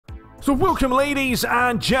So welcome ladies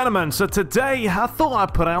and gentlemen. So today I thought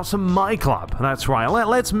I'd put out some myClub. That's right,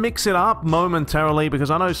 let's mix it up momentarily because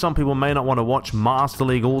I know some people may not want to watch Master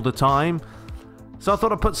League all the time. So I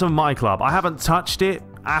thought I'd put some myClub. I haven't touched it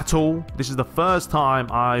at all. This is the first time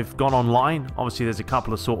I've gone online. Obviously there's a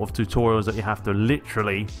couple of sort of tutorials that you have to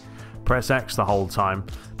literally press X the whole time.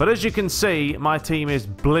 But as you can see, my team is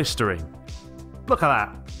blistering. Look at that.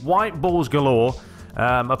 White balls galore.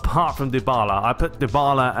 Apart from Dybala. I put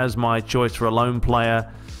Dybala as my choice for a lone player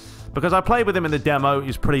because I played with him in the demo.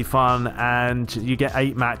 He's pretty fun and you get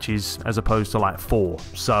 8 matches as opposed to like 4.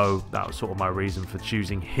 So that was sort of my reason for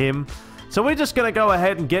choosing him. So we're just going to go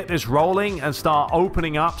ahead and get this rolling and start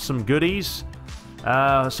opening up some goodies.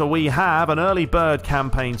 So we have an early bird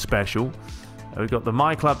campaign special. We've got the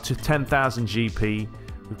myClub to 10,000 GP.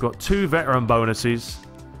 We've got 2 veteran bonuses,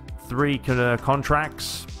 3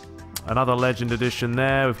 contracts. Another Legend Edition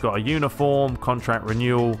there. We've got a uniform, contract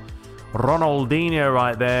renewal, Ronaldinho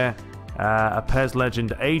right there, a PES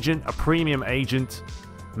Legend agent, a premium agent,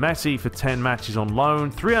 Messi for 10 matches on loan,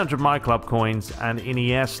 300 myClub coins, and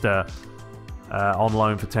Iniesta on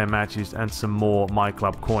loan for 10 matches, and some more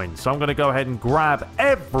myClub coins. So I'm going to go ahead and grab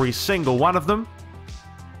every single one of them.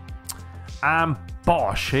 And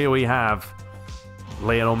bosh, here we have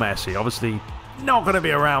Lionel Messi. Obviously not going to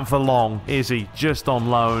be around for long, is he? Just on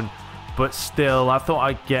loan. But still, I thought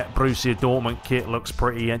I'd get Borussia Dortmund kit. Looks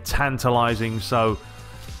pretty tantalizing, so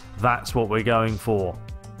that's what we're going for.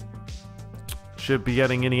 Should be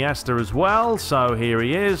getting Iniesta as well, so here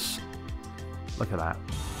he is. Look at that.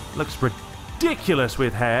 Looks ridiculous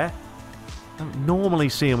with hair. Don't normally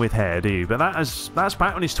see him with hair, do you? But that's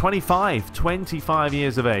back when he's 25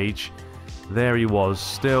 years of age. There he was,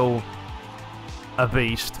 still a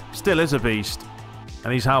beast. Still is a beast.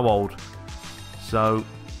 And he's how old? So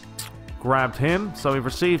grabbed him. So we've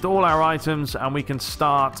received all our items and we can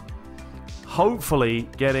start hopefully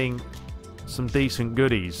getting some decent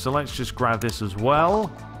goodies. So let's just grab this as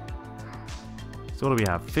well. So what do we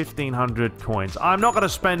have? 1,500 coins. I'm not going to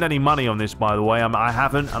spend any money on this, by the way. I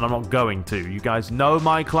haven't and I'm not going to. You guys know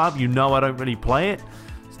myClub. You know I don't really play it.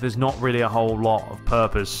 So there's not really a whole lot of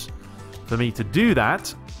purpose for me to do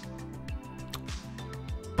that.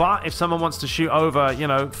 But if someone wants to shoot over, you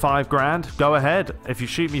know, 5 grand, go ahead. If you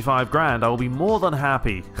shoot me 5 grand, I will be more than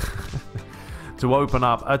happy to open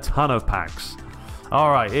up a ton of packs.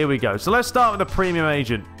 Alright, here we go. So let's start with the premium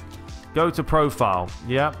agent. Go to profile.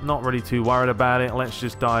 Yep, not really too worried about it. Let's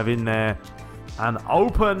just dive in there and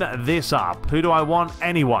open this up. Who do I want?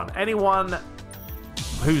 Anyone. Anyone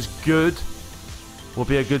who's good will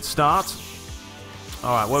be a good start.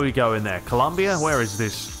 Alright, where we go in there? Colombia? Where is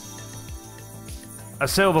this? A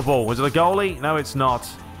silver ball. Was it a goalie? No, it's not.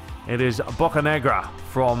 It is Boca Negra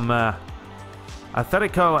from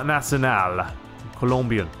Atletico Nacional.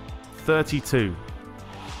 Colombian. 32.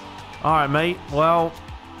 Alright, mate. Well,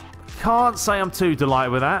 can't say I'm too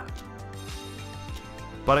delighted with that.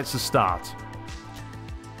 But it's a start.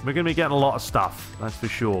 We're going to be getting a lot of stuff. That's for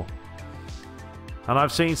sure. And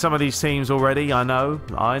I've seen some of these teams already. I know.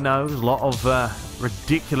 A lot of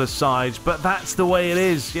ridiculous sides. But that's the way it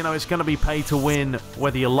is. You know, it's going to be pay to win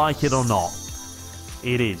whether you like it or not.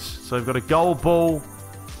 It is. So we've got a gold ball.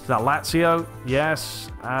 Is that Lazio?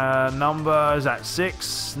 Yes. Number, is that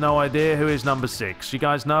 6? No idea. Who is number 6? You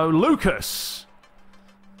guys know? Lucas.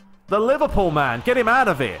 The Liverpool man. Get him out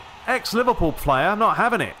of here. Ex-Liverpool player. I'm not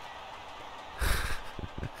having it.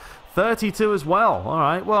 32 as well.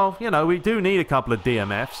 Alright, well, you know, we do need a couple of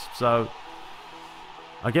DMFs, so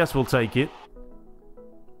I guess we'll take it.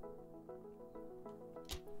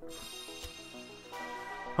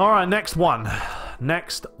 Alright, next one.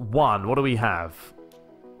 Next one. What do we have?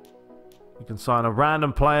 You can sign a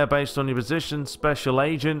random player based on your position. Special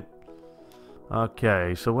agent.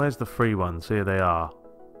 Okay, so where's the free ones? Here they are.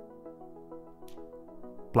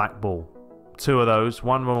 Black ball. 2 of those.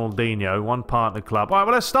 1 Ronaldinho, 1 partner club. Alright,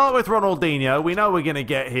 well, let's start with Ronaldinho. We know we're going to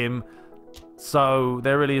get him. So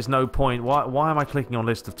there really is no point. Why am I clicking on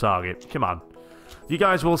list of target? Come on. You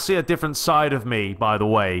guys will see a different side of me, by the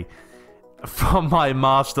way, from my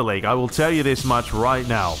Master League. I will tell you this much right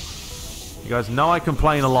now. You guys know I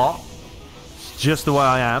complain a lot. It's just the way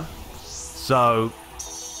I am. So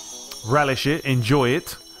relish it. Enjoy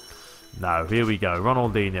it. No, here we go.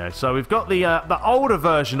 Ronaldinho. So we've got the older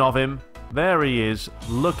version of him. There he is,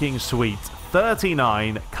 looking sweet.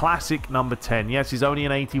 39, classic number 10. Yes, he's only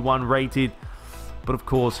an 81 rated, but of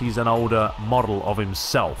course he's an older model of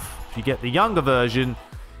himself. If you get the younger version,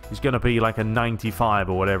 he's going to be like a 95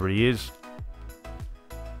 or whatever he is.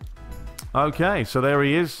 Okay, so there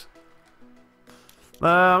he is.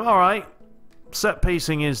 Alright. Set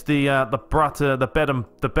piecing is the butter, the bed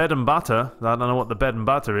and butter. I don't know what the bed and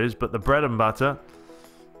butter is, but the bread and butter.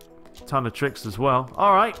 Ton of tricks as well.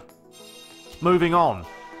 All right, moving on.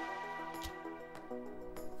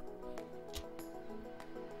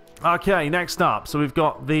 Okay, next up. So we've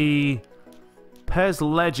got the PES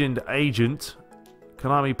Legend Agent,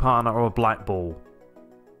 Konami Partner, or a Black Ball.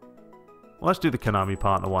 Well, let's do the Konami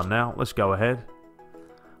Partner one now. Let's go ahead.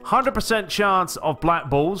 100% chance of Black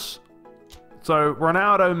Balls. So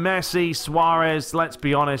Ronaldo, Messi, Suarez, let's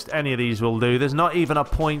be honest, any of these will do. There's not even a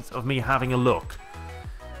point of me having a look.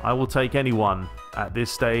 I will take anyone at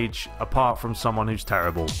this stage, apart from someone who's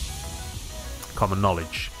terrible. Common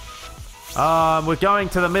knowledge. We're going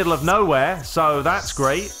to the middle of nowhere, so that's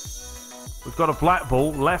great. We've got a black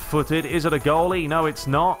ball, left-footed. Is it a goalie? No, it's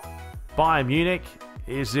not. Bayern Munich.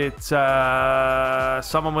 Is it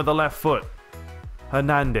someone with a left foot?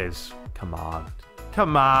 Hernandez. Come on.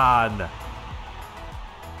 Come on.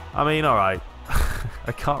 I mean, all right.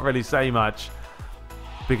 I can't really say much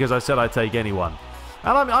because I said I'd take anyone.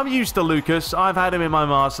 And I'm used to Lucas. I've had him in my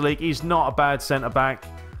Master League. He's not a bad centre-back.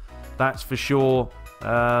 That's for sure.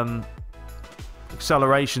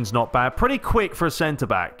 Acceleration's not bad. Pretty quick for a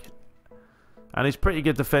centre-back. And he's pretty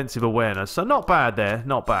good defensive awareness. So not bad there.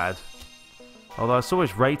 Not bad. Although I saw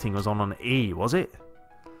his rating was on an E, was it?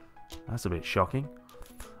 That's a bit shocking.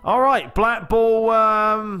 Alright, black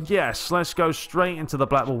ball. Yes, let's go straight into the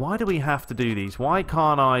black ball. Why do we have to do these? Why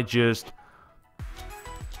can't I just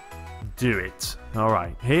do it?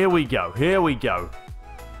 Alright, here we go. Here we go.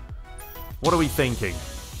 What are we thinking?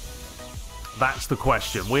 That's the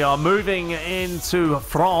question. We are moving into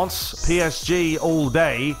France. PSG all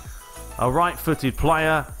day. A right-footed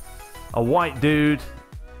player. A white dude.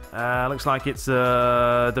 Looks like it's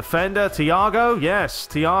a defender. Thiago? Yes,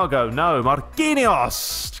 Thiago. No,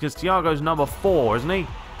 Marquinhos. Because Thiago's number 4, isn't he?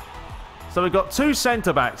 So we've got 2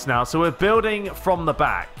 centre-backs now. So we're building from the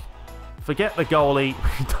back. Forget the goalie.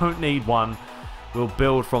 We don't need one. We'll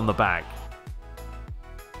build from the back.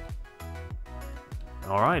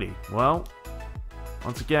 Alrighty. Well,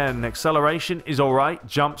 once again, acceleration is alright.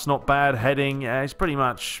 Jump's not bad. Heading, it's pretty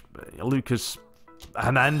much Lucas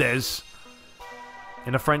Hernandez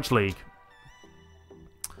in a French league.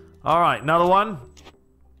 Alright, another one.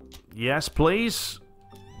 Yes, please.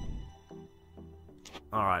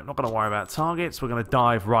 Alright, not going to worry about targets. We're going to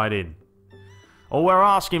dive right in. All we're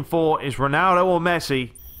asking for is Ronaldo or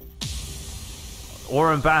Messi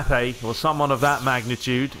or Mbappe or someone of that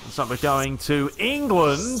magnitude. So we're going to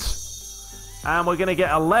England. And we're going to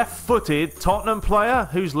get a left-footed Tottenham player.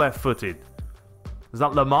 Who's left-footed? Is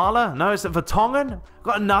that Lamela? No, is it Vertonghen?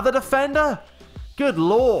 Got another defender? Good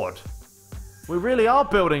lord. We really are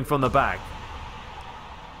building from the back.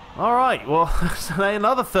 Alright, well,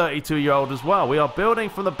 another 32-year-old as well. We are building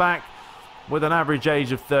from the back with an average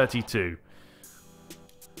age of 32.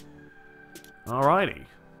 Alrighty.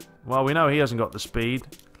 Well, we know he hasn't got the speed.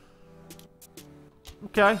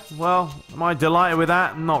 Okay, well, am I delighted with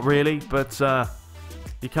that? Not really, but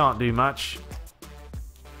you can't do much.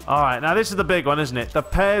 Alright, now this is the big one, isn't it? The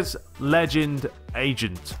PES Legend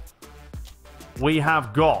Agent. We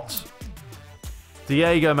have got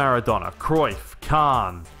Diego Maradona, Cruyff,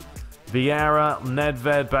 Kahn, Vieira,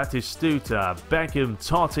 Nedved, Batistuta, Beckham,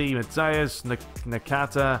 Totti, Mateus,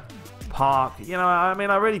 Nakata, Park. You know, I mean,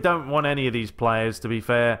 I really don't want any of these players, to be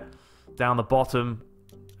fair, down the bottom.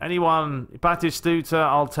 Anyone, Batistuta,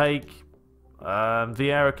 I'll take.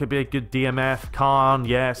 Vieira could be a good DMF. Kahn,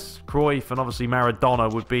 yes. Cruyff and obviously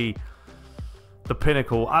Maradona would be the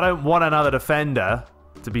pinnacle. I don't want another defender,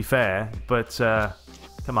 to be fair, but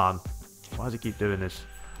come on. Why does he keep doing this?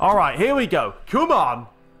 Alright, here we go. Come on.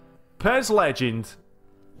 PES Legend.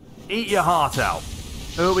 Eat your heart out.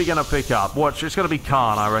 Who are we going to pick up? Watch, it's going to be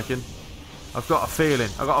Kahn, I reckon. I've got a feeling.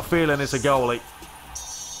 I've got a feeling it's a goalie.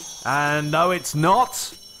 And no, it's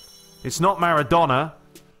not. It's not Maradona.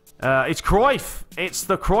 It's Cruyff. It's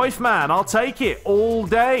the Cruyff man. I'll take it all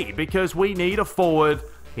day because we need a forward.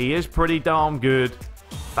 He is pretty darn good.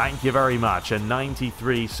 Thank you very much. A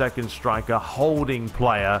 93-second striker holding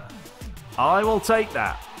player. I will take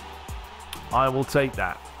that. I will take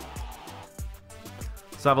that.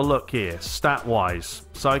 Let's have a look here, stat-wise.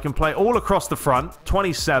 So I can play all across the front.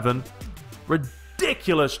 27.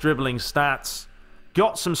 Ridiculous dribbling stats.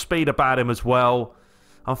 Got some speed about him as well.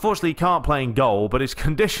 Unfortunately, he can't play in goal, but his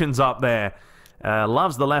conditions up there.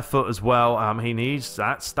 Loves the left foot as well. He needs...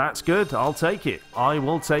 That's good. I'll take it. I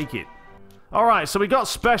will take it. Alright, so we got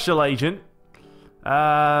Special Agent.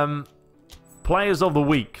 Players of the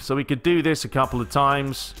Week. So we could do this a couple of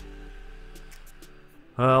times.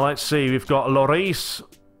 Let's see. We've got Lloris.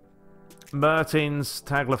 Mertens,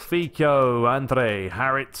 Tagliafico, Andre,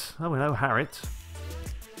 Harrit. Oh, we know Harrit.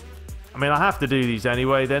 I mean, I have to do these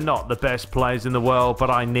anyway. They're not the best players in the world, but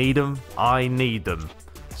I need them. I need them.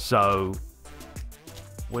 So,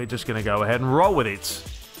 we're just going to go ahead and roll with it.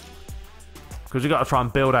 Because we've got to try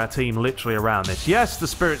and build our team literally around this. Yes, the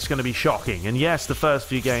spirit's going to be shocking. And yes, the first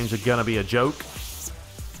few games are going to be a joke.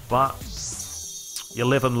 But you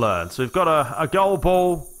live and learn. So we've got a goal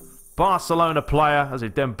ball. Barcelona player. Is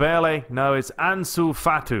it Dembele? No, it's Ansu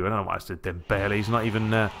Fati. I don't know why I said Dembele. He's not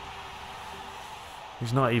even...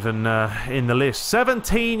 He's not even in the list.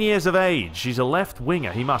 17 years of age. He's a left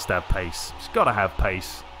winger. He must have pace. He's got to have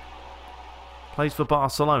pace. Plays for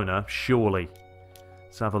Barcelona, surely.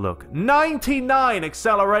 Let's have a look. 99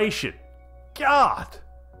 acceleration. God.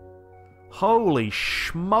 Holy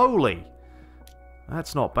schmoly.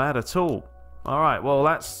 That's not bad at all. All right, well,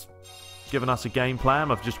 that's given us a game plan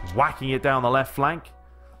of just whacking it down the left flank.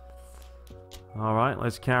 All right,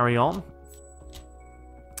 let's carry on.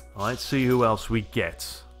 Let's see who else we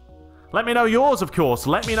get. Let me know yours, of course.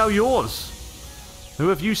 Let me know yours. Who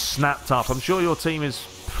have you snapped up? I'm sure your team is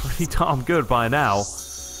pretty darn good by now.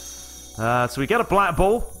 So we get a black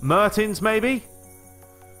ball. Mertens, maybe?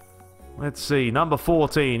 Let's see. Number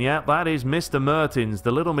 14. Yeah, that is Mr. Mertens,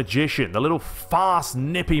 the little magician, the little fast,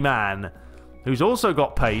 nippy man, who's also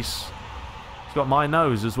got pace. He's got my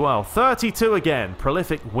nose as well. 32 again.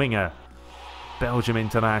 Prolific winger. Belgium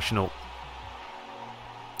international.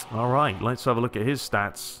 Alright, let's have a look at his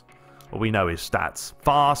stats. Well, we know his stats.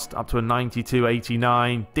 Fast, up to a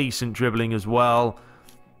 92-89. Decent dribbling as well.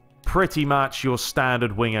 Pretty much your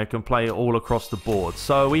standard winger, can play it all across the board.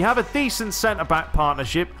 So we have a decent centre-back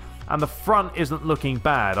partnership, and the front isn't looking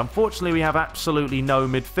bad. Unfortunately, we have absolutely no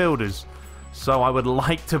midfielders. So I would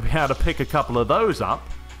like to be able to pick a couple of those up.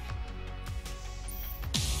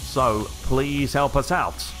 So please help us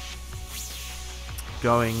out.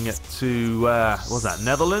 Going to, what was that,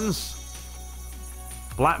 Netherlands?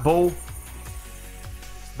 Black ball.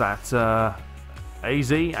 That, AZ,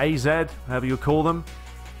 however you call them.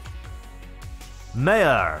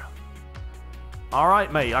 Mayer.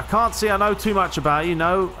 Alright, mate. I can't see I know too much about you.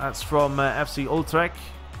 No, that's from FC Utrecht.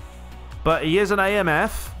 But he is an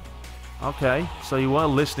AMF. Okay, so you were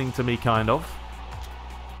listening to me, kind of.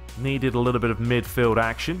 Needed a little bit of midfield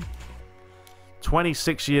action.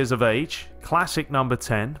 26 years of age. Classic number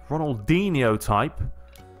 10. Ronaldinho type.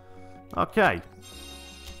 Okay.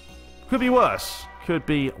 Could be worse. Could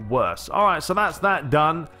be worse. Alright, so that's that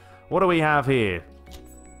done. What do we have here?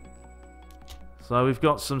 So we've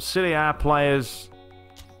got some Serie A players.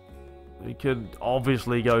 We could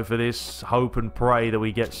obviously go for this. Hope and pray that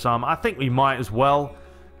we get some. I think we might as well.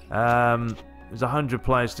 There's 100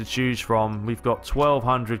 players to choose from. We've got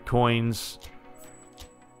 1,200 coins.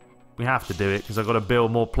 We have to do it because I've got to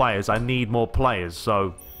build more players. I need more players,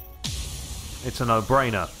 so it's a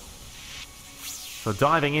no-brainer. So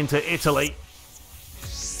diving into Italy.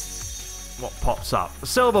 What pops up? The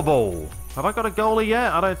silver ball. Have I got a goalie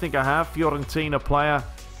yet? I don't think I have. Fiorentina player.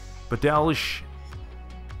 Badelj.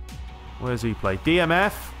 Where's he play?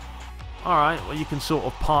 DMF. Alright, well you can sort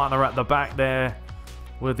of partner at the back there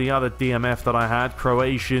with the other DMF that I had.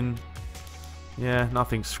 Croatian. Yeah,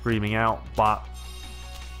 nothing screaming out, but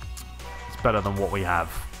better than what we have.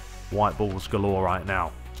 White balls galore right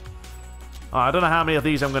now. I don't know how many of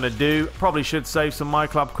these I'm going to do. Probably should save some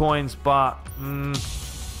myClub coins, but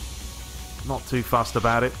not too fussed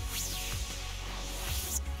about it.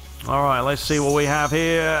 Alright, let's see what we have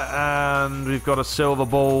here. And we've got a silver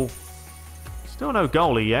ball. Still no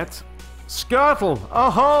goalie yet. Skirtle.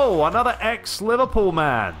 Oh, another ex-Liverpool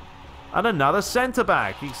man. And another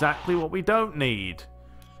centre-back. Exactly what we don't need.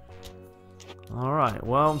 Alright,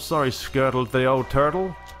 well, I'm sorry, Skirtle, the old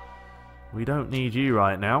turtle. We don't need you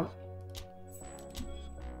right now.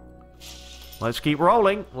 Let's keep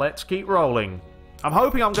rolling. Let's keep rolling. I'm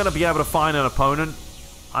hoping I'm going to be able to find an opponent.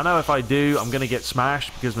 I know if I do, I'm going to get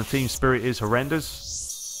smashed because my team spirit is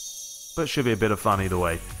horrendous. But it should be a bit of fun either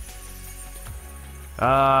way.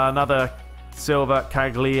 Another silver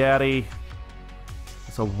Cagliari.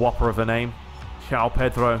 It's a whopper of a name. Ciao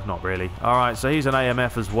Pedro, not really. Alright, so he's an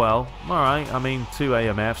AMF as well. Alright, I mean 2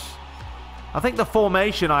 AMFs. I think the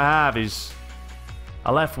formation I have is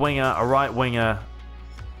a left winger, a right winger.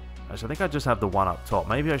 Actually, I think I just have the one up top.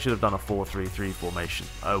 Maybe I should have done a 4-3-3 formation.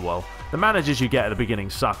 Oh well. The managers you get at the beginning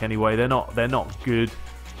suck anyway. They're not good.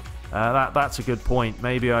 That's a good point.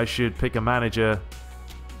 Maybe I should pick a manager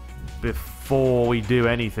before we do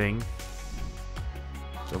anything.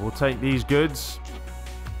 So we'll take these goods.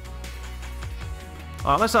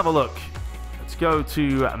 Alright, let's have a look. Let's go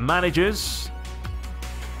to managers.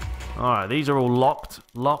 Alright, these are all locked.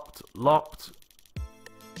 Locked. locked.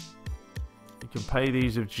 You can pay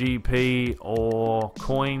these with GP or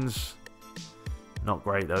coins. Not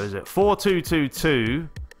great though, is it? 4222.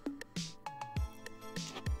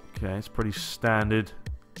 Okay, it's pretty standard.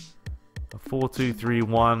 A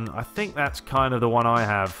 4231. I think that's kind of the one I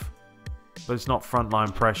have. But it's not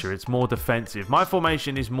frontline pressure. It's more defensive. My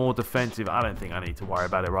formation is more defensive. I don't think I need to worry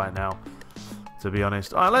about it right now, to be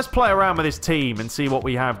honest. All right, let's play around with this team and see what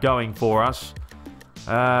we have going for us.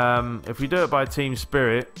 If we do it by team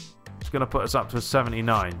spirit, it's going to put us up to a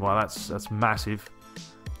 79. Well, that's massive.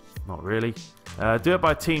 Not really. Do it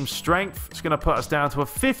by team strength. It's going to put us down to a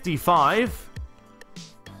 55.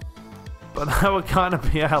 But that would kind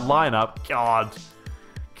of be our lineup. God.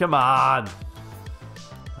 Come on.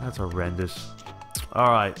 That's horrendous.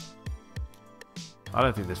 Alright. I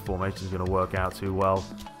don't think this formation is going to work out too well.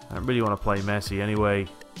 I don't really want to play Messi anyway.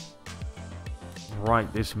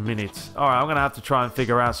 Right this minute. Alright, I'm going to have to try and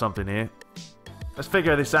figure out something here. Let's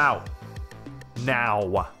figure this out.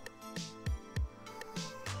 Now.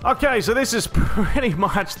 Okay, so this is pretty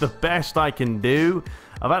much the best I can do.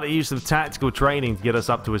 I've had to use some tactical training to get us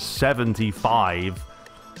up to a 75.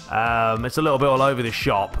 It's a little bit all over the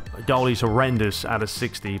shop. Goalie's horrendous at a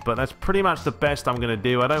 60, but that's pretty much the best I'm going to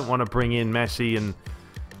do. I don't want to bring in Messi and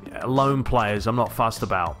lone players I'm not fussed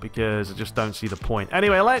about because I just don't see the point.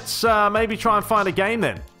 Anyway, let's maybe try and find a game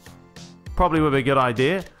then. Probably would be a good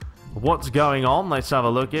idea. What's going on? Let's have a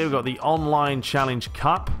look here. We've got the Online Challenge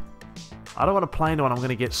Cup. I don't want to play anyone I'm going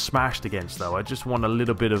to get smashed against, though. I just want a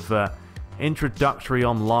little bit of introductory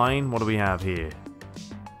online. What do we have here?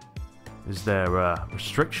 Is there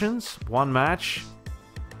restrictions? One match.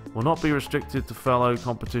 Will not be restricted to fellow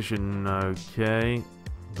competition. Okay.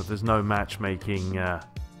 But there's no matchmaking.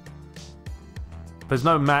 There's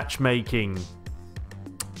no matchmaking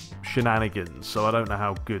shenanigans. So I don't know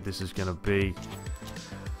how good this is going to be.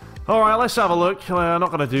 Alright, let's have a look. I'm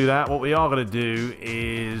not going to do that. What we are going to do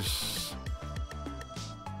is...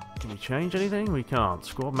 Can we change anything? We can't.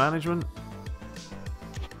 Squad management?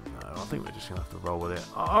 I think we're just going to have to roll with it.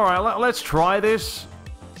 Alright, let's try this.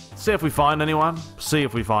 See if we find anyone. See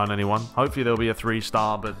if we find anyone. Hopefully there'll be a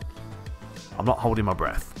 3-star, but I'm not holding my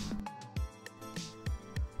breath.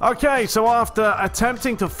 Okay, so after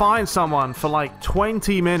attempting to find someone for like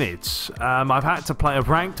 20 minutes, I've had to play a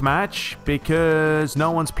ranked match because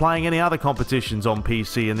no one's playing any other competitions on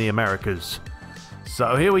PC in the Americas.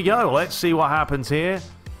 So here we go. Let's see what happens here.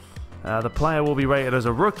 The player will be rated as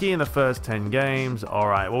a rookie in the first 10 games.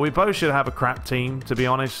 Alright, well, we both should have a crap team, to be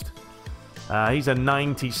honest. He's a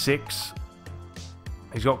 96.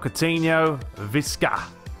 He's got Coutinho, Visca,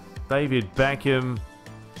 David Beckham.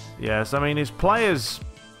 Yes, I mean, his players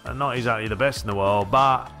are not exactly the best in the world,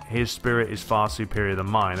 but his spirit is far superior than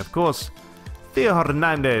mine. Of course, Theo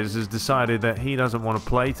Hernandez has decided that he doesn't want to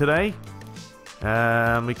play today.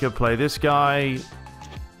 We could play this guy.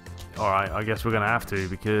 Alright, I guess we're going to have to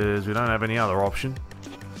because we don't have any other option.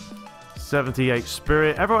 78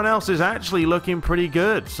 spirit. Everyone else is actually looking pretty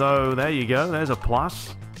good. So there you go. There's a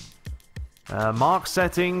plus. Mark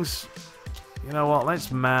settings. You know what?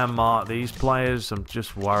 Let's man-mark these players. I'm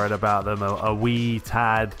just worried about them a wee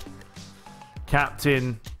tad.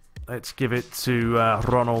 Captain. Let's give it to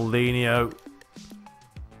Ronaldinho.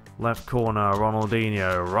 Left corner,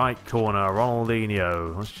 Ronaldinho. Right corner,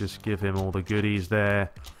 Ronaldinho. Let's just give him all the goodies there.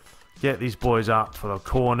 Get these boys up for the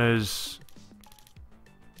corners.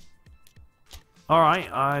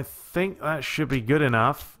 Alright, I think that should be good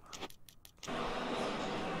enough.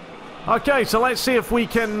 Okay, so let's see if we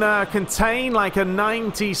can contain like a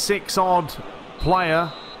 96-odd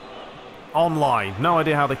player online. No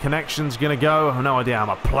idea how the connection's going to go. I have no idea how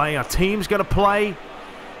my team's going to play.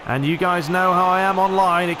 And you guys know how I am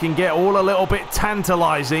online. It can get all a little bit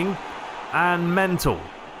tantalizing and mental.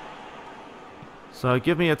 So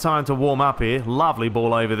give me a time to warm up here. Lovely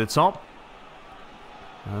ball over the top.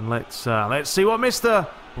 And let's see what Mr.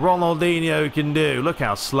 Ronaldinho can do. Look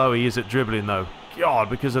how slow he is at dribbling, though. God,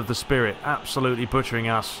 because of the spirit. Absolutely butchering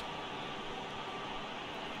us.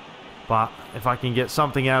 But if I can get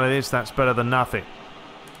something out of this, that's better than nothing.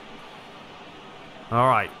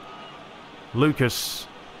 Alright. Lucas.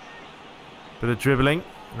 Bit of dribbling.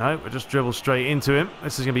 No, we'll just dribble straight into him.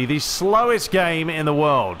 This is going to be the slowest game in the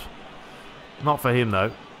world. Not for him,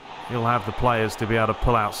 though. He'll have the players to be able to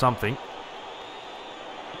pull out something.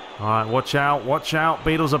 Alright, watch out, watch out.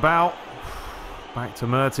 Beatles about. Back to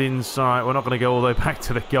Mertens. Alright, we're not going to go all the way back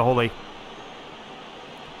to the goalie.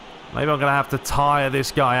 Maybe I'm going to have to tire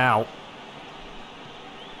this guy out.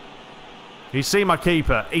 You see my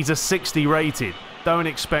keeper? He's a 60 rated. Don't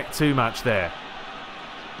expect too much there.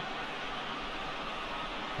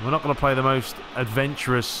 We're not going to play the most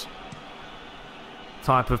adventurous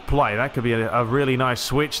type of play. That could be a really nice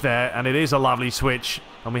switch there, and it is a lovely switch.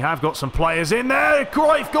 And we have got some players in there.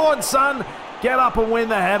 Cruyff, go on, son. Get up and win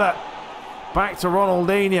the header. Back to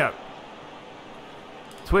Ronaldinho.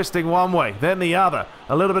 Twisting one way, then the other.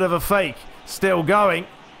 A little bit of a fake. Still going.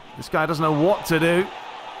 This guy doesn't know what to do,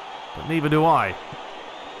 but neither do I.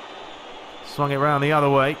 Swung it round the other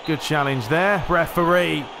way. Good challenge there.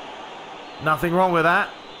 Referee. Nothing wrong with that.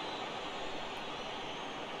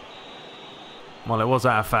 Well, it was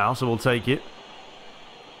our foul, so we'll take it.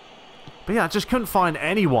 But yeah, I just couldn't find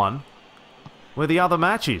anyone with the other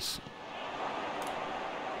matches.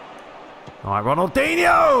 All right,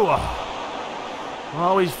 Ronaldinho!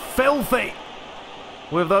 Oh, he's filthy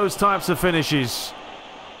with those types of finishes.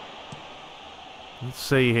 Let's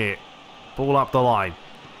see here. Ball up the line.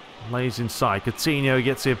 Lays inside. Coutinho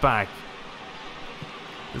gets it back.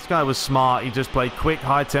 This guy was smart. He just played quick,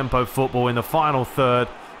 high-tempo football in the final third,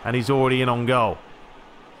 and he's already in on goal.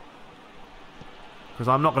 Because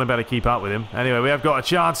I'm not going to be able to keep up with him. Anyway, we have got a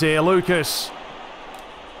chance here. Lucas.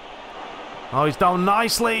 Oh, he's done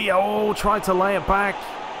nicely. Oh, tried to lay it back.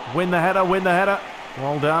 Win the header, win the header.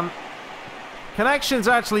 Well done. Connection's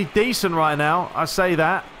actually decent right now. I say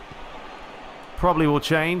that. Probably will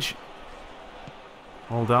change.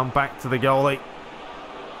 Well done. Back to the goalie.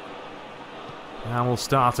 And we'll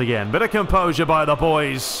start again. Bit of composure by the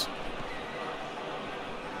boys.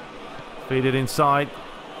 Feed it inside.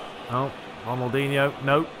 Oh, Ronaldinho.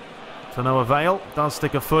 No. To no avail. Does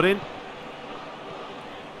stick a foot in.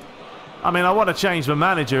 I mean, I want to change the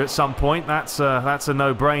manager at some point. That's a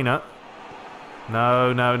no-brainer.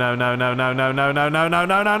 No, no, no, no, no, no, no, no, no, no, no,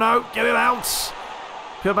 no, no, no. Get it out.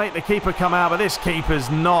 Could make the keeper come out, but this keeper's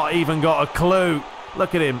not even got a clue.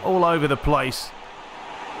 Look at him, all over the place.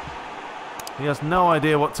 He has no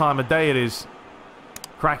idea what time of day it is.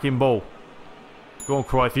 Cracking ball. Go on,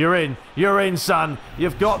 Cruyff. You're in. You're in, son.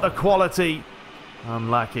 You've got the quality.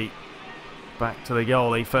 Unlucky. Back to the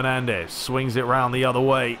goalie. Fernandez swings it round the other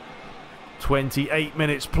way. 28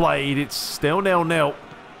 minutes played. It's still 0-0.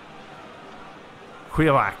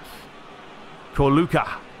 Quirac. Corluka.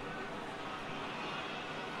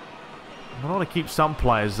 I want to keep some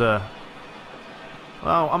players. Well,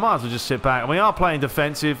 I might as well just sit back. We are playing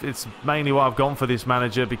defensive. It's mainly why I've gone for this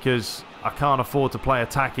manager, because I can't afford to play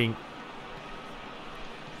attacking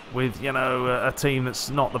with, you know, a team that's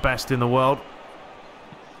not the best in the world.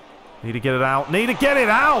 Need to get it out. Need to get it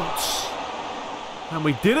out! And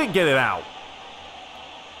we didn't get it out.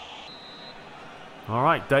 All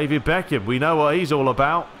right, David Beckham. We know what he's all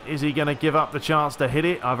about. Is he going to give up the chance to hit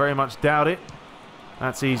it? I very much doubt it.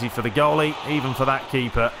 That's easy for the goalie, even for that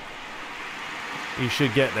keeper. He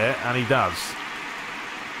should get there, and he does.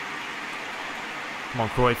 Come on,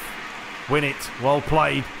 Cruyff. Win it. Well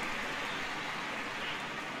played.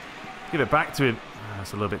 Give it back to him.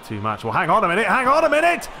 That's a little bit too much. Well, hang on a minute. Hang on a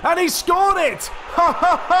minute. And he scored it. Ho,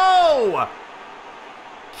 ho, ho.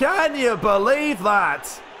 Can you believe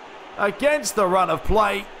that? Against the run of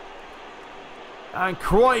play. And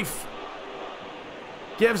Cruyff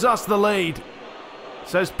gives us the lead.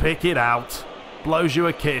 Says pick it out. Blows you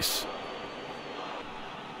a kiss.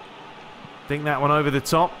 Think that one over the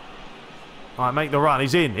top. All right, make the run.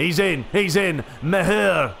 He's in. He's in. He's in.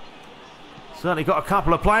 Mehir. Certainly got a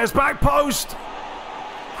couple of players. Back post.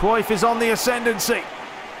 Cruyff is on the ascendancy.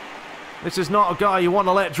 This is not a guy you want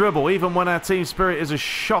to let dribble, even when our team spirit is as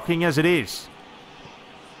shocking as it is.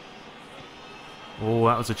 Oh,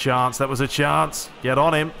 that was a chance. That was a chance. Get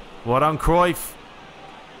on him. Well done, Cruyff.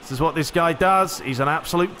 This is what this guy does. He's an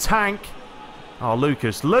absolute tank. Oh,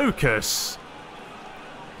 Lucas. Lucas!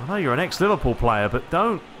 I know you're an ex-Liverpool player, but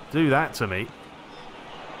don't do that to me.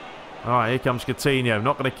 All right, here comes Coutinho.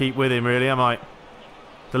 Not going to keep with him, really, am I?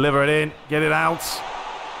 Deliver it in. Get it out.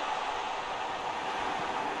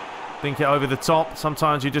 Think it over the top.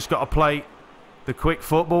 Sometimes you just got to play the quick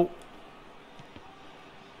football.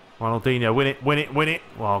 Ronaldinho, win it, win it, win it.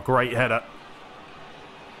 Well, great header.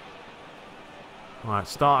 All right,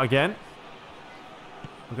 start again.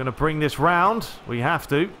 We're going to bring this round. We have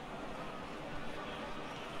to.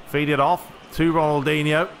 Feed it off to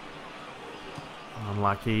Ronaldinho.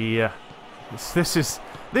 Unlucky. This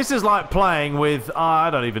is like playing with, I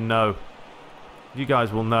don't even know. You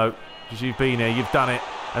guys will know, because you've been here, you've done it.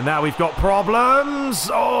 And now we've got problems.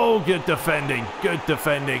 Oh, good defending. Good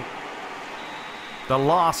defending. The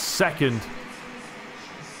last second.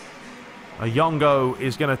 Ayongo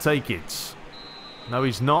is going to take it. No,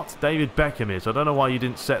 he's not. David Beckham is. I don't know why you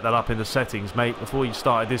didn't set that up in the settings, mate, before you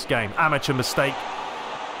started this game. Amateur mistake.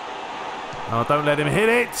 Oh, don't let him hit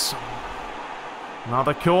it.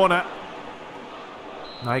 Another corner.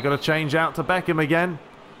 Now you've got to change out to Beckham again.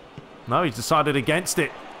 No, he's decided against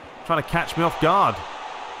it. Trying to catch me off guard.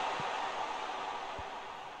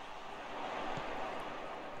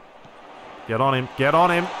 Get on him. Get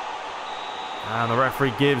on him. And the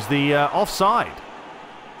referee gives the offside.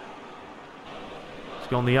 It's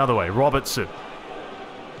gone the other way. Robertson.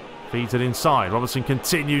 Feeds it inside. Robertson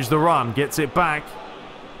continues the run. Gets it back.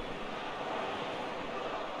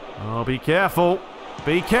 Oh, be careful.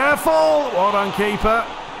 Be careful. Well done, keeper.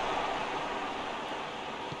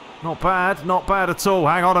 Not bad. Not bad at all.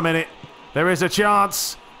 Hang on a minute. There is a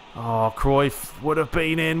chance. Oh, Cruyff would have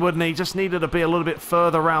been in, wouldn't he? Just needed to be a little bit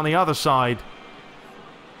further around the other side.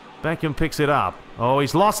 Beckham picks it up. Oh,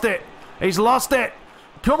 he's lost it. He's lost it.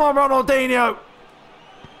 Come on, Ronaldinho.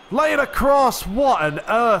 Lay it across. What on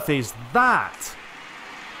earth is that?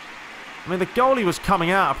 I mean, the goalie was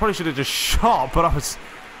coming out. I probably should have just shot, but I was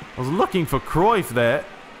looking for Cruyff there.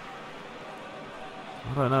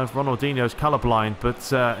 I don't know if Ronaldinho's colourblind,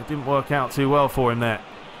 but it didn't work out too well for him there.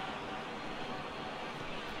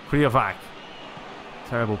 Kriovac.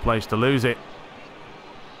 Terrible place to lose it.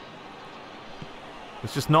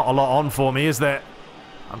 There's just not a lot on for me, is there?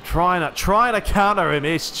 I'm trying to counter him.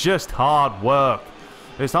 It's just hard work.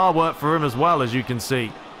 It's hard work for him as well, as you can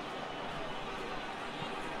see.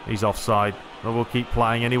 He's offside, but we'll keep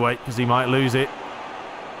playing anyway, because he might lose it.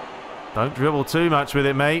 Don't dribble too much with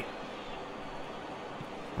it, mate.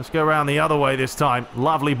 Let's go around the other way this time.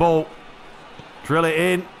 Lovely ball. Drill it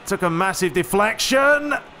in. Took a massive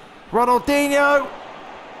deflection. Ronaldinho.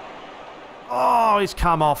 Oh, he's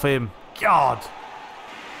come off him. God.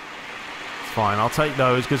 It's fine. I'll take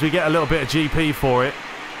those because we get a little bit of GP for it.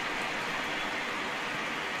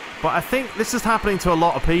 But I think this is happening to a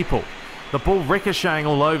lot of people. The ball ricocheting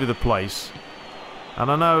all over the place. And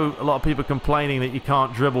I know a lot of people complaining that you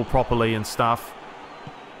can't dribble properly and stuff.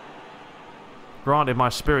 Granted, my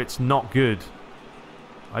spirit's not good.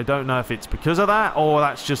 I don't know if it's because of that or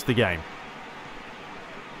that's just the game.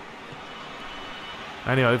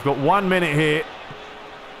 Anyway, we've got 1 minute here.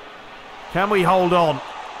 Can we hold on?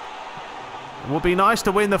 It would be nice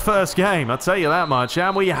to win the first game, I'll tell you that much.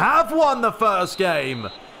 And we have won the first game.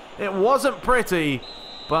 It wasn't pretty,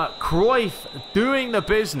 but Cruyff doing the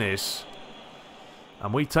business.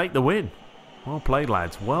 And we take the win. Well played,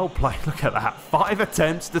 lads. Well played. Look at that. 5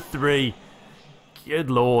 attempts to 3.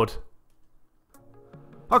 Good lord.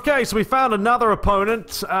 Okay, so we found another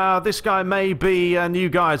opponent. This guy may be a new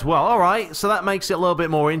guy as well. Alright, so that makes it a little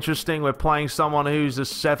bit more interesting. We're playing someone who's a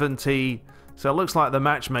 70. So it looks like the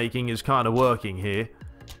matchmaking is kind of working here.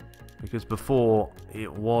 Because before,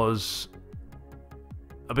 it was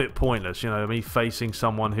a bit pointless. You know, me facing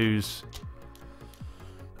someone who's,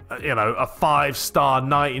 you know, a 5-star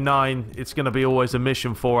 99. It's going to be always a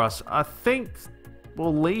mission for us. I think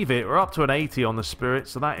we'll leave it. We're up to an 80 on the Spirit,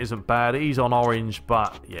 so that isn't bad. He's on orange,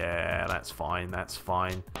 but yeah, that's fine. That's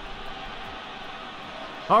fine.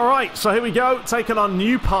 All right, so here we go. Taking on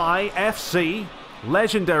New Pi FC.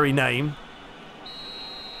 Legendary name.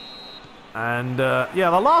 And, yeah,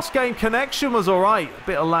 the last game connection was all right. A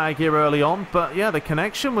bit of lag here early on, but, yeah, the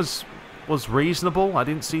connection was reasonable. I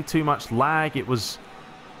didn't see too much lag. It was...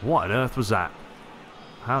 What on earth was that?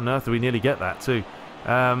 How on earth did we nearly get that, too?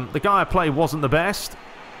 The guy I played wasn't the best,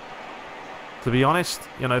 to be honest.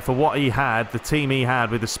 You know, for what he had, the team he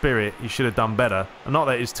had with the Spirit, he should have done better. And not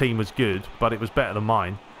that his team was good, but it was better than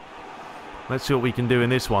mine. Let's see what we can do in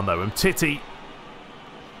this one, though. Titi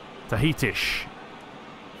Tahitish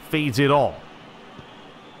feeds it on.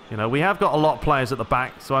 You know, we have got a lot of players at the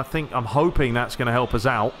back, so I'm hoping that's going to help us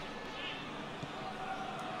out.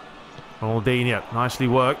 Ronaldinho, nicely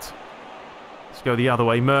worked. Let's go the other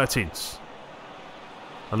way. Mertens.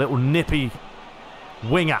 A little nippy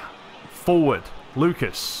winger. Forward.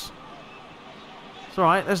 Lucas. It's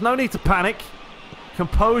alright. There's no need to panic.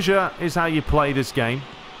 Composure is how you play this game.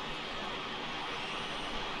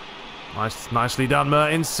 Nicely done,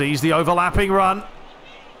 Mertens. Sees the overlapping run.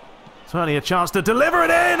 Certainly a chance to deliver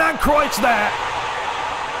it in. And Cruyff's there.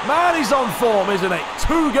 Man, he's on form, isn't it?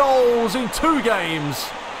 2 goals in 2 games.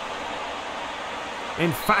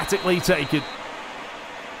 Emphatically taken.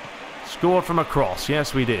 Scored from across.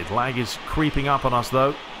 Yes, we did. Lag is creeping up on us,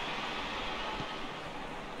 though.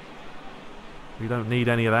 We don't need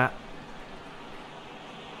any of that.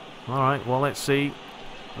 Alright, well, let's see.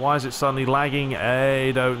 Why is it suddenly lagging?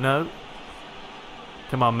 I don't know.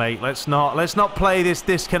 Come on, mate. Let's not play this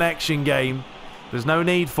disconnection game. There's no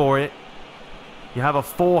need for it. You have a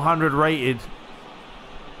 400 rated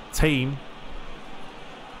team.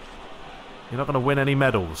 You're not going to win any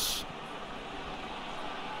medals.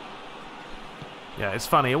 Yeah, it's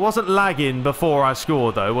funny. It wasn't lagging before I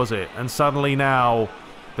scored, though, was it? And suddenly now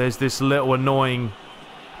there's this little annoying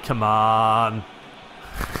Come on.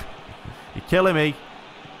 You're killing me.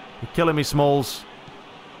 You're killing me, Smalls.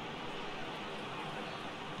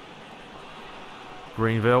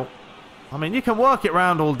 Greenville. I mean, you can work it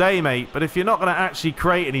round all day, mate, but if you're not going to actually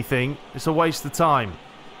create anything, it's a waste of time.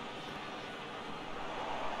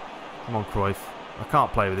 Come on, Cruyff. I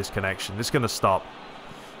can't play with this connection. It's going to stop.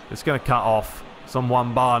 It's going to cut off. It's on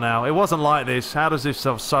one bar now. It wasn't like this. How does this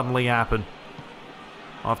suddenly happen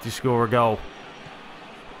after you score a goal?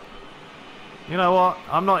 You know what?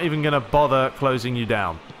 I'm not even going to bother closing you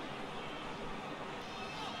down.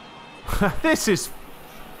 This is...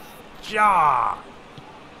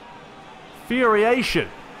 Furiation.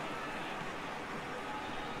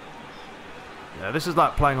 Yeah, this is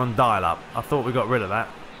like playing on dial-up. I thought we got rid of that.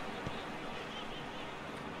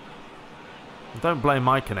 Don't blame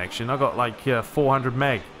my connection. I got like 400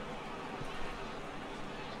 meg.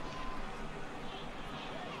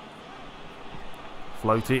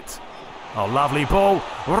 Float it. Oh, lovely ball.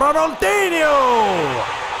 Ronaldinho!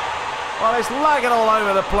 Well, it's lagging all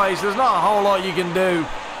over the place. There's not a whole lot you can do.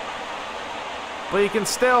 But you can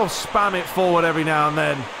still spam it forward every now and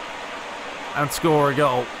then and score a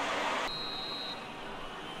goal.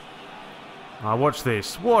 Now, watch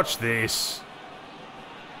this. Watch this.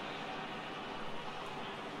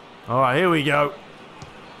 All right, here we go.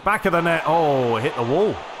 Back of the net. Oh, hit the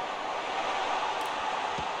wall.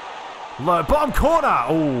 Low, bottom corner.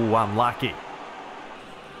 Oh, unlucky.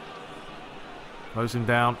 Close him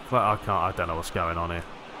down. I don't know what's going on here.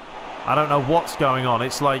 I don't know what's going on.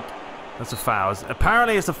 It's like, that's a foul.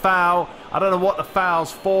 Apparently it's a foul. I don't know what the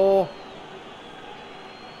foul's for.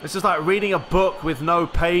 It's just like reading a book with no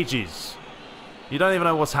pages. You don't even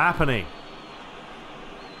know what's happening.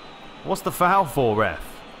 What's the foul for, ref?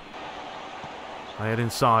 I head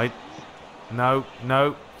inside. No,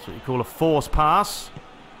 no. That's what you call a forced pass.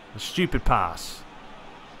 A stupid pass.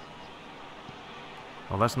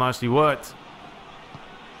 Well, that's nicely worked.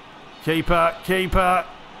 Keeper, keeper,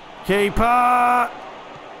 keeper.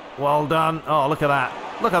 Well done. Oh, look at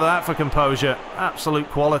that. Look at that for composure. Absolute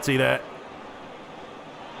quality there.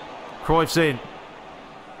 Cruyff's in.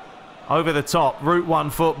 Over the top. Route 1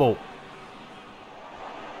 football.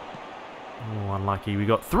 Oh, unlucky. We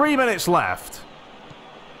got 3 minutes left.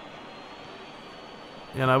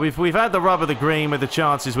 You know, we've had the rub of the green with the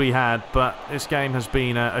chances we had, but this game has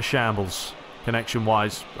been a shambles,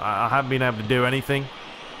 connection-wise. I haven't been able to do anything.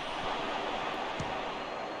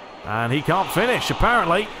 And he can't finish,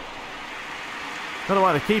 apparently. Don't know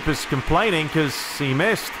why the keeper's complaining, because he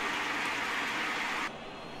missed.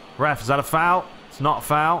 Ref, is that a foul? It's not a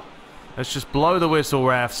foul. Let's just blow the whistle,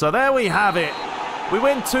 ref. So there we have it. We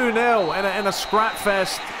win 2-0 in a scrap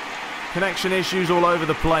fest. Connection issues all over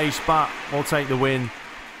the place, but we'll take the win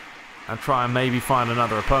and try and maybe find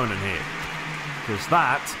another opponent here. Because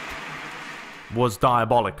that was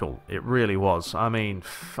diabolical. It really was. I mean,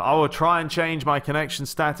 I will try and change my connection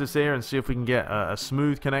status here and see if we can get a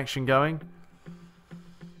smooth connection going.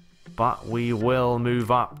 But we will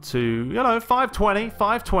move up to, you know, 520,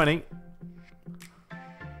 520.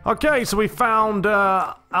 Okay, so we found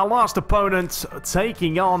our last opponent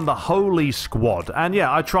taking on the Holy Squad. And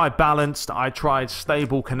yeah, I tried balanced, I tried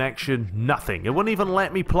stable connection, nothing. It wouldn't even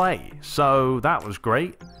let me play. So that was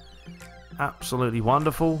great. Absolutely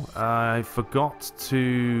wonderful. I forgot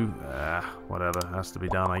to... whatever, has to be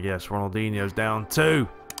done, I guess. Ronaldinho's down 2.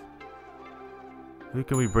 Who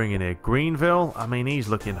can we bring in here? Greenville? I mean, he's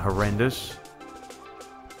looking horrendous.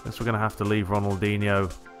 Guess we're going to have to leave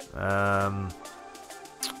Ronaldinho.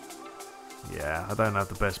 Yeah, I don't have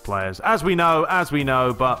the best players. As we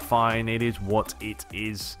know, but fine. It is what it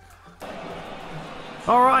is.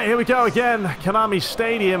 Alright, here we go again. Konami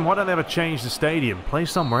Stadium. Why don't they ever change the stadium? Play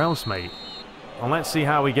somewhere else, mate. And let's see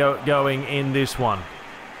how we going in this one.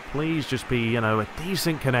 Please just be, you know, a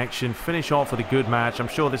decent connection. Finish off with a good match. I'm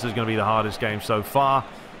sure this is going to be the hardest game so far.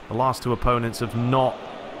 The last 2 opponents have not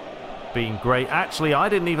been great. Actually, I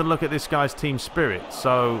didn't even look at this guy's team spirit.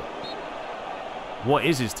 So, what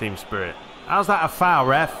is his team spirit? How's that a foul,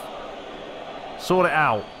 ref? Sort it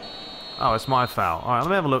out. Oh, it's my foul. Alright, let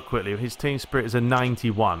me have a look quickly. His team spirit is a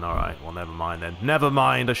 91. Alright, well, never mind then. Never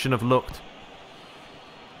mind, I shouldn't have looked.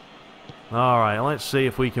 Alright, let's see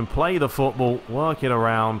if we can play the football, work it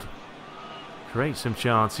around, create some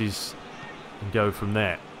chances, and go from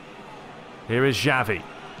there. Here is Xavi,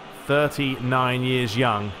 39 years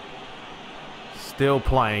young, still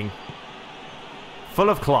playing, full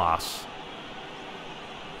of class.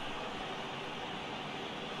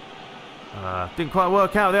 Didn't quite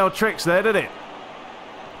work out the old tricks there, did it?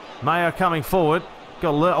 Maya coming forward.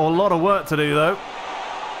 Got a lot of work to do, though.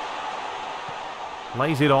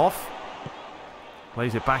 Lays it off.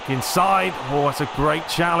 Plays it back inside. Oh, it's a great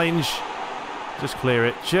challenge. Just clear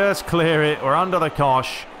it. Just clear it. We're under the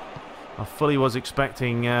cosh. I fully was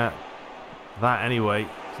expecting that anyway.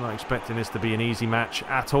 I was not expecting this to be an easy match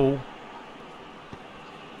at all.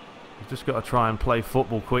 We've just got to try and play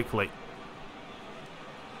football quickly.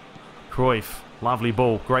 Cruyff. Lovely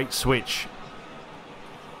ball. Great switch.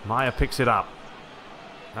 Maya picks it up.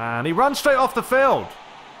 And he runs straight off the field.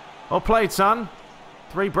 Well played, son.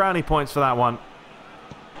 3 brownie points for that one.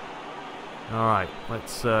 Alright,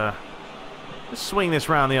 let's swing this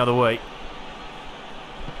round the other way.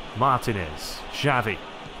 Martinez. Xavi.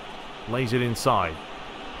 Lays it inside.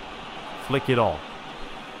 Flick it on.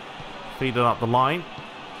 Feed it up the line.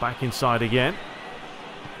 Back inside again.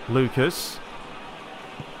 Lucas.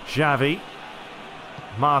 Xavi.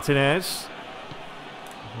 Martinez.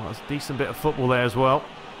 Well, that's a decent bit of football there as well.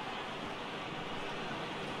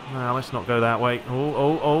 Now, let's not go that way.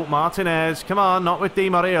 Oh, Martinez. Come on, not with Di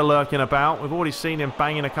Maria lurking about. We've already seen him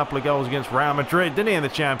banging a couple of goals against Real Madrid, didn't he, in the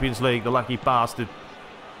Champions League, the lucky bastard.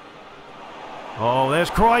 Oh, there's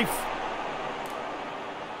Cruyff.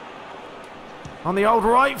 On the old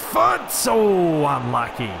right foot. Oh,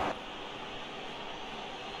 unlucky.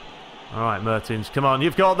 All right, Mertens, come on.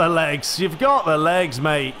 You've got the legs. You've got the legs,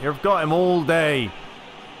 mate. You've got him all day.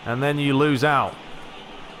 And then you lose out.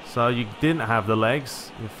 So you didn't have the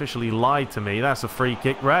legs. You officially lied to me. That's a free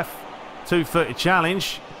kick, ref. 2-footed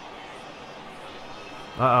challenge.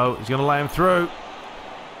 Uh-oh, he's going to lay him through.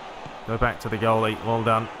 Go back to the goalie. Well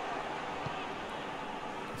done.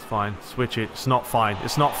 It's fine. Switch it. It's not fine.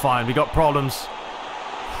 It's not fine. We got problems.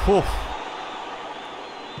 Whew.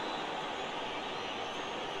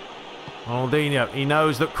 Ronaldinho. He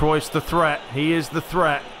knows that Cruyff's the threat. He is the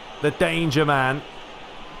threat. The danger man.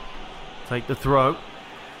 Take the throw.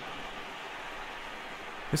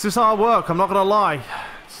 This is hard work, I'm not going to lie.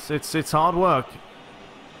 It's hard work.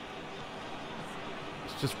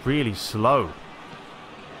 It's just really slow.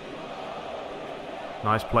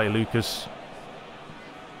 Nice play, Lucas.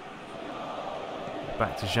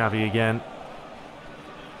 Back to Xavi again.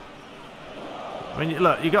 I mean,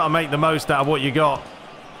 look, you got to make the most out of what you got.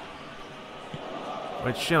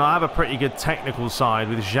 Which, you know, I have a pretty good technical side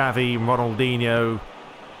with Xavi, Ronaldinho,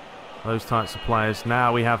 those types of players.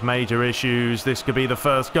 Now we have major issues. This could be the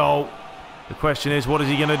first goal. The question is, what is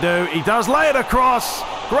he going to do? He does lay it across.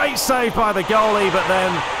 Great save by the goalie, but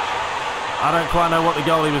then I don't quite know what the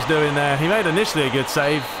goalie was doing there. He made initially a good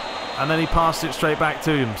save, and then he passed it straight back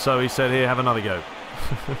to him. So he said, here, have another go.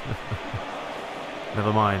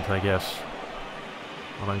 Never mind, I guess.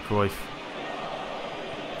 Well done, Cruyff.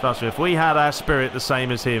 Trust me, if we had our spirit the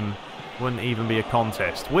same as him, wouldn't even be a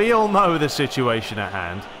contest. We all know the situation at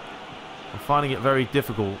hand. I'm finding it very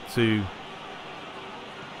difficult to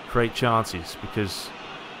create chances because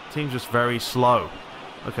the team's just very slow.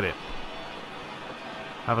 Look at it.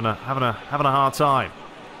 Having a hard time.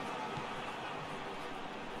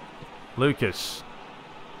 Lucas.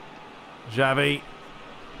 Xavi.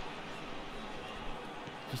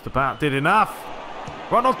 Just about did enough.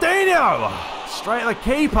 Ronaldinho! Straight at the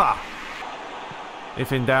keeper.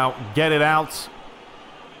 If in doubt, get it out.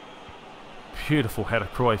 Beautiful header,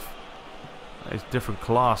 Cruyff. That is different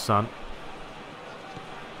class, son.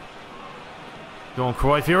 Go on,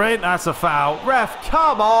 Cruyff, you're in. That's a foul. Ref,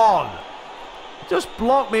 come on! Just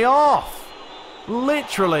block me off.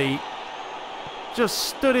 Literally just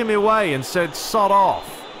stood in my way and said, sod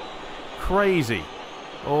off. Crazy.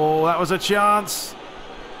 Oh, that was a chance.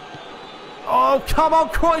 Oh, come on,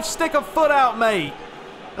 Cruyff, stick a foot out, mate.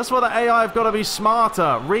 That's why the AI have got to be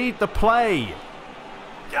smarter. Read the play.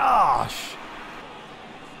 Gosh.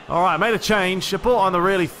 All right, made a change. I brought on the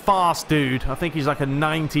really fast dude. I think he's like a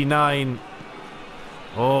 99.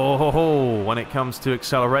 Oh, when it comes to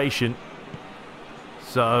acceleration.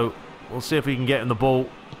 So, we'll see if we can get him the ball.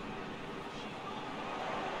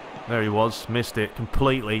 There he was. Missed it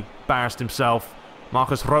completely. Embarrassed himself.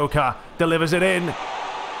 Marcus Roca delivers it in.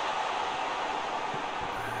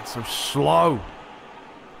 It's so slow.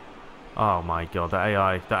 Oh my god, the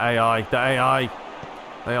AI, the AI, the AI.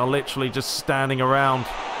 They are literally just standing around,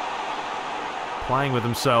 playing with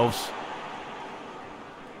themselves.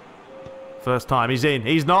 First time, he's in.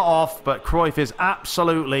 He's not off, but Cruyff is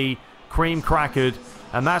absolutely cream-crackered,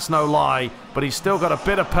 and that's no lie, but he's still got a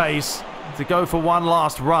bit of pace to go for one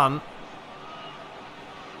last run.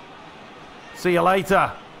 See you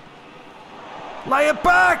later. Lay it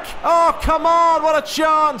back! Oh, come on! What a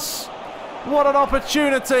chance! What an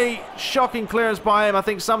opportunity! Shocking clearance by him. I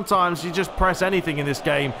think sometimes you just press anything in this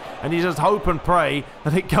game and you just hope and pray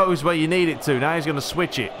that it goes where you need it to. Now he's going to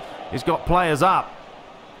switch it. He's got players up.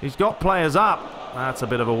 He's got players up. That's a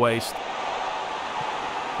bit of a waste.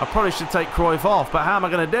 I probably should take Cruyff off, but how am I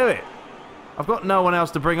going to do it? I've got no one else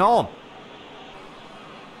to bring on.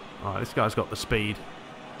 Alright, this guy's got the speed.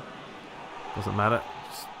 Doesn't matter.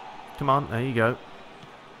 Just, come on, there you go.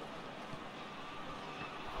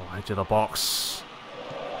 Oh, edge of the box.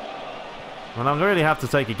 Well, I'm going to really have to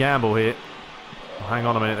take a gamble here. Oh, hang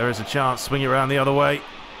on a minute, there is a chance. Swing it around the other way.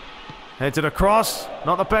 Head to the cross.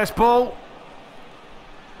 Not the best ball.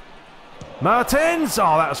 Mertens!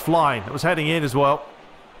 Oh, that was flying. It was heading in as well.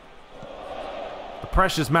 The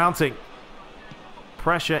pressure's mounting.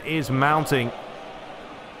 Pressure is mounting.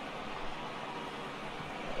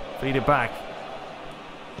 Feed it back.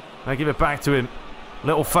 Now give it back to him.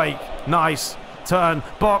 Little fake. Nice. Turn.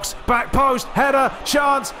 Box. Back post. Header.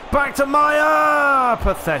 Chance. Back to Maya.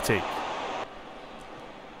 Pathetic.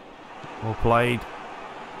 Well played.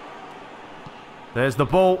 There's the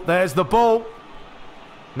ball. There's the ball.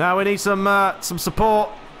 Now we need some support.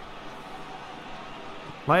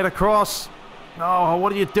 Lay it across. Oh,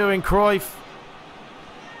 what are you doing, Cruyff?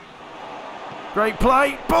 Great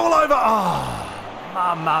play. Ball over. Oh,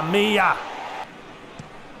 mamma mia.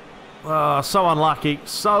 Oh, so unlucky.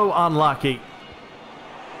 So unlucky.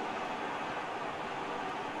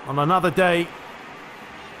 On another day,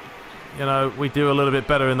 you know, we do a little bit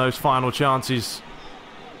better in those final chances.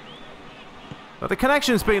 But the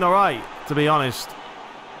connection's been alright, to be honest.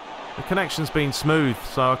 The connection's been smooth,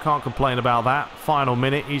 so I can't complain about that. Final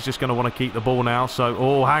minute, he's just going to want to keep the ball now. So,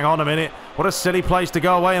 oh, hang on a minute. What a silly place to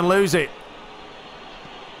go away and lose it.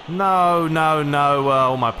 No, no, no.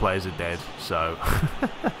 All my players are dead, so...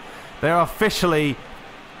 They're officially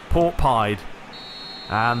pork-pied.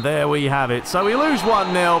 And there we have it. So we lose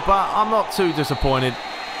 1-0, but I'm not too disappointed.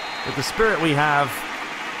 With the spirit we have,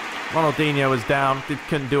 Ronaldinho was down,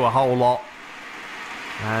 couldn't do a whole lot.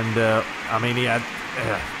 And, I mean, he had...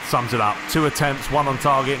 sums it up. 2 attempts, 1 on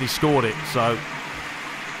target, and he scored it. So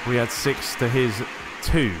we had 6 to his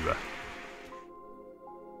 2.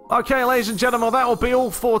 Okay, ladies and gentlemen, that will be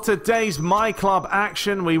all for today's myClub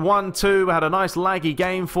action. We won 2, had a nice laggy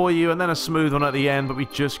game for you, and then a smooth one at the end, but we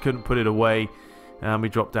just couldn't put it away. And we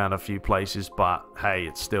dropped down a few places, but hey,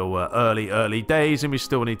 it's still early days, and we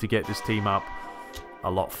still need to get this team up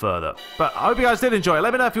a lot further. But I hope you guys did enjoy it.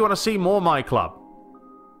 Let me know if you want to see more myClub.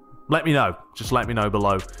 Let me know. Just let me know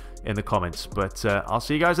below in the comments. But I'll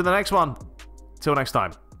see you guys in the next one. Till next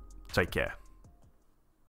time, take care.